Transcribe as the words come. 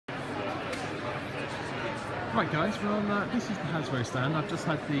Right guys, well this is the Hasbro stand. I've just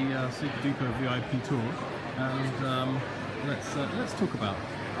had the super duper VIP tour, and let's talk about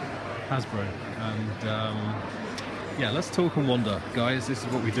Hasbro, and yeah, let's talk and wander, guys. This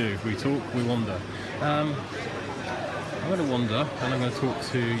is what we do. We talk, we wander. I'm going to wander and I'm going to talk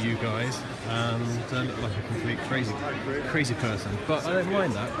to you guys and look like a complete crazy person, but I don't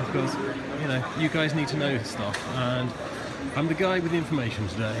mind that because, you know, you guys need to know stuff, and I'm the guy with the information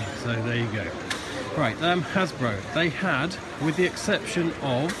today, so there you go. Right, Hasbro, they had, with the exception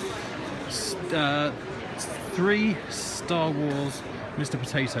of 3 Star Wars Mr.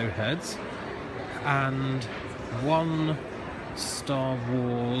 Potato Heads and 1 Star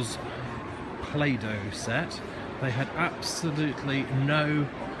Wars Play-Doh set, they had absolutely no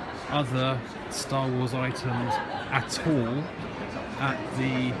other Star Wars items at all at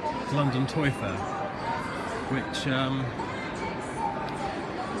the London Toy Fair, which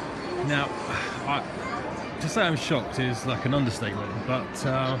now, to say I'm shocked is like an understatement, but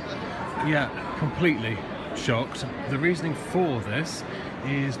yeah, completely shocked. The reasoning for this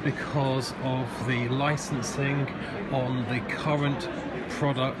is because of the licensing on the current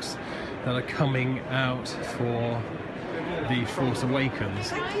products that are coming out for the Force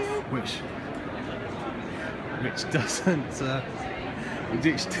Awakens, which doesn't there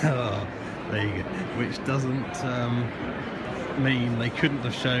you go, which doesn't mean they couldn't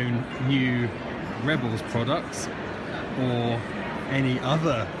have shown new Rebels products or any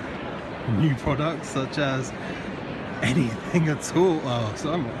other new products, such as anything at all. Oh,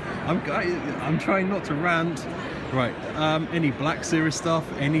 so I'm trying not to rant. Right, any Black Series stuff,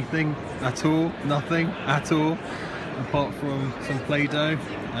 anything at all, nothing at all, apart from some Play-Doh.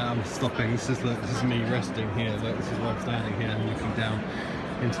 I'm stopping. This is me resting here. Look, this is where I'm standing here and looking down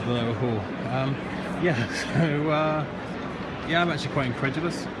into the lower hall. Yeah, so yeah, I'm actually quite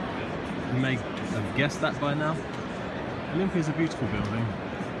incredulous. You may have guessed that by now. Olympia is a beautiful building.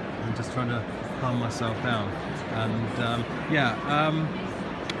 I'm just trying to calm myself down. And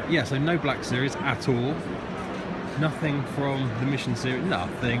yeah, so no Black Series at all. Nothing from the Mission Series.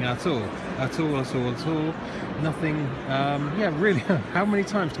 Nothing at all. At all. Nothing. Yeah, really. How many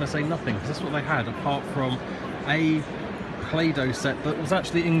times can I say nothing? Because that's what they had, apart from a Play-Doh set that was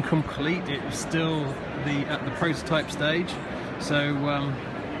actually incomplete. It was still at the prototype stage. So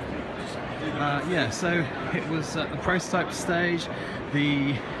yeah, so it was at the prototype stage.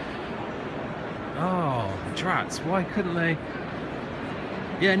 Drats, why couldn't they?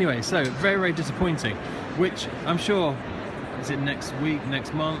 Yeah, anyway, so very disappointing, which I'm sure, is it next week,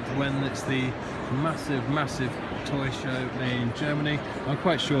 next month, when it's the massive toy show in Germany? I'm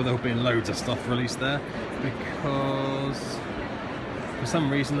quite sure there'll be loads of stuff released there, because for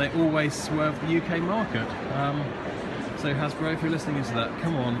some reason they always swerve the UK market. So Hasbro, if you're listening to that,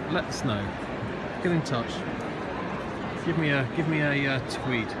 come on, let us know. Get in touch. Give me a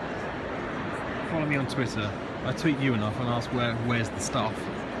tweet. Follow me on Twitter. I tweet you enough and ask where's the stuff.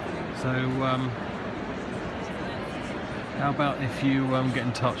 So how about if you get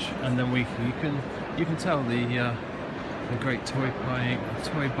in touch, and then you can tell the great toy buying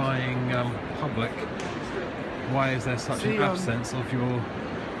public, why is there such an absence of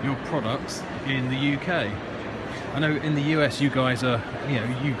your products in the UK? I know in the US you guys are, you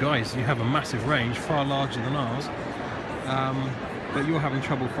have a massive range, far larger than ours, but you're having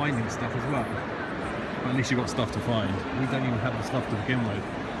trouble finding stuff as well. But at least you've got stuff to find. We don't even have the stuff to begin with.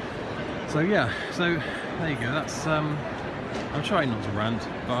 So yeah, so there you go. That's I'm trying not to rant,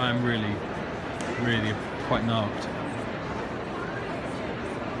 but I'm really quite narked.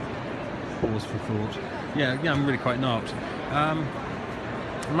 Pause for thought. Yeah, I'm really quite narked.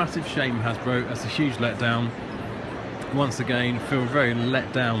 Massive shame, Hasbro. That's a huge letdown. Once again, feel very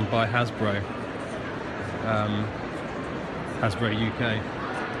let down by Hasbro. Hasbro UK.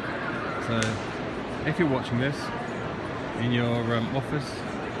 So if you're watching this in your office,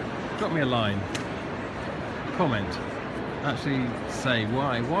 drop me a line, comment, actually say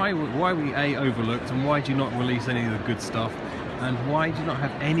why we overlooked, and why do you not release any of the good stuff, and why do you not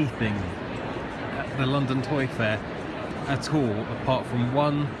have anything at the London Toy Fair at all, apart from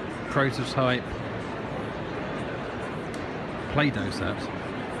 1 prototype Play-Doh set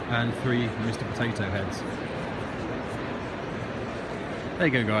and 3 Mr. Potato Heads. There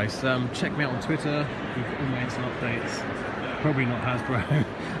you go, guys. Check me out on Twitter with all my instant updates. Probably not Hasbro,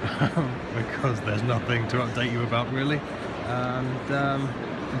 because there's nothing to update you about really. And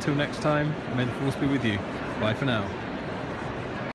until next time, may the Force be with you. Bye for now.